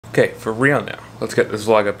Okay, for real now, let's get this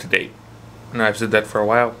vlog up to date. Now, I've said that for a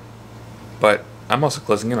while, but I'm also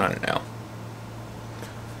closing in on it now.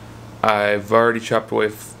 I've already chopped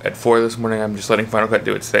away at 4 this morning. I'm just letting Final Cut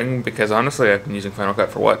do its thing, because honestly, I've been using Final Cut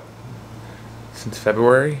for what? Since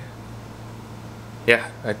February? Yeah,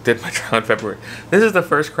 I did my trial in February. This is the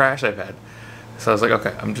first crash I've had. So I was like,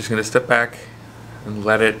 okay, I'm just going to step back and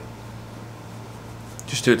let it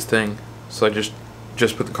just do its thing. So I just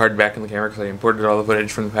put the card back in the camera because I imported all the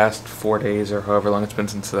footage from the past 4 days or however long it's been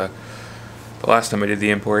since the last time I did the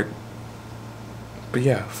import. But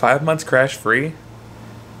yeah, 5 months crash free.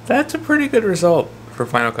 That's a pretty good result for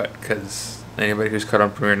Final Cut, because anybody who's cut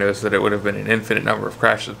on Premiere knows that it would have been an infinite number of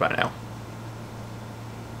crashes by now.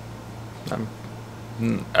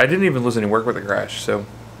 I didn't even lose any work with the crash, so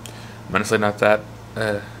I'm honestly not that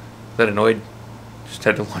annoyed. Just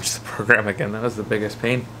had to launch the program again. That was the biggest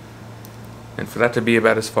pain. And for that to be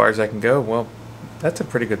about as far as I can go, well, that's a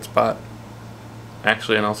pretty good spot.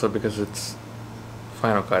 Actually, and also because it's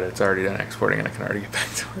Final Cut, it's already done exporting and I can already get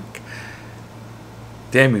back to work.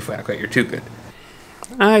 Damn you, Final Cut, you're too good.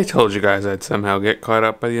 I told you guys I'd somehow get caught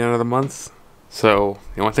up by the end of the month. So,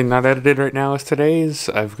 the only thing not edited right now is today's.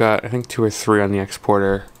 I've got, I think, 2 or 3 on the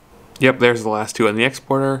exporter. Yep, there's the last 2 on the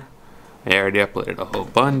exporter. I already uploaded a whole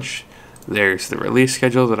bunch. There's the release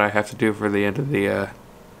schedule that I have to do for the end of the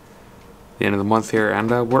month here,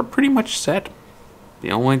 and we're pretty much set.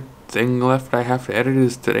 The only thing left I have to edit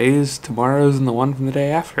is today's, tomorrow's, and the one from the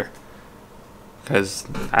day after. Because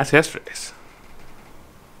that's yesterday's.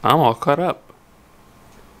 I'm all caught up.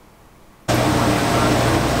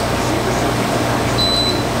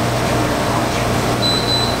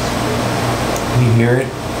 Can you hear it?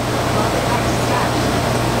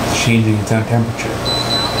 It's changing its own temperature.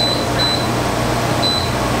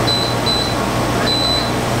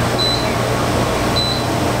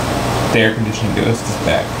 The air conditioning ghost is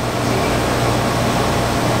back.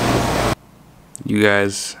 You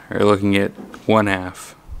guys are looking at one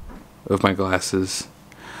half of my glasses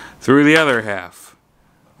through the other half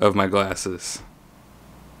of my glasses.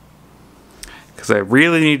 Because I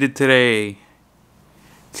really needed today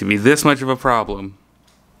to be this much of a problem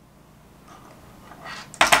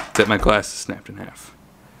that my glasses snapped in half.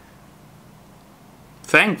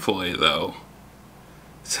 Thankfully, though,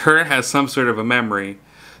 her has some sort of a memory,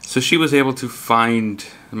 so she was able to find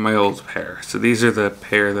my old pair. So these are the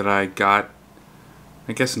pair that I got,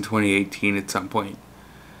 I guess, in 2018 at some point.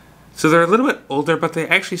 So they're a little bit older, but they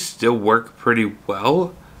actually still work pretty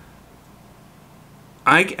well.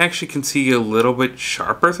 I actually can see a little bit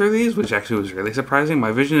sharper through these, which actually was really surprising.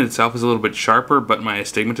 My vision itself is a little bit sharper, but my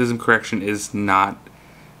astigmatism correction is not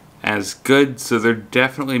as good, so they're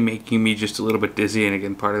definitely making me just a little bit dizzy. And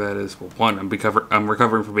again, part of that is, well, 1, I'm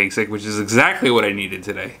recovering from being sick, which is exactly what I needed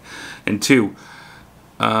today, and 2,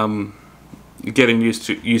 getting used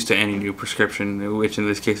to any new prescription, which in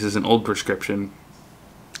this case is an old prescription,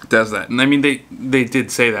 does that. And I mean, they did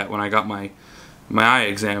say that when I got my eye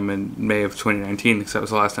exam in May of 2019, because that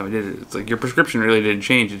was the last time I did it. It's like, your prescription really didn't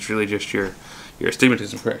change, it's really just your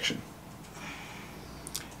astigmatism correction.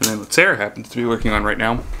 And then what Sarah happens to be working on right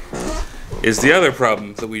now is the other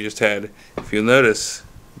problem that we just had. If you'll notice,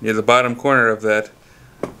 near the bottom corner of that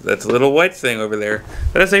little white thing over there,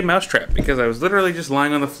 that is a mouse trap, because I was literally just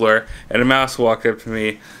lying on the floor and a mouse walked up to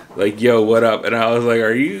me like, yo, what up? And I was like,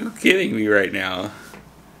 are you kidding me right now?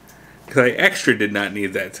 Because I extra did not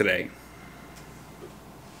need that today.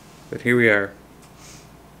 But here we are.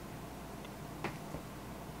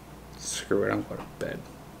 Screw it, I'm going to bed.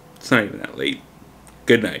 It's not even that late.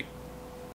 Good night.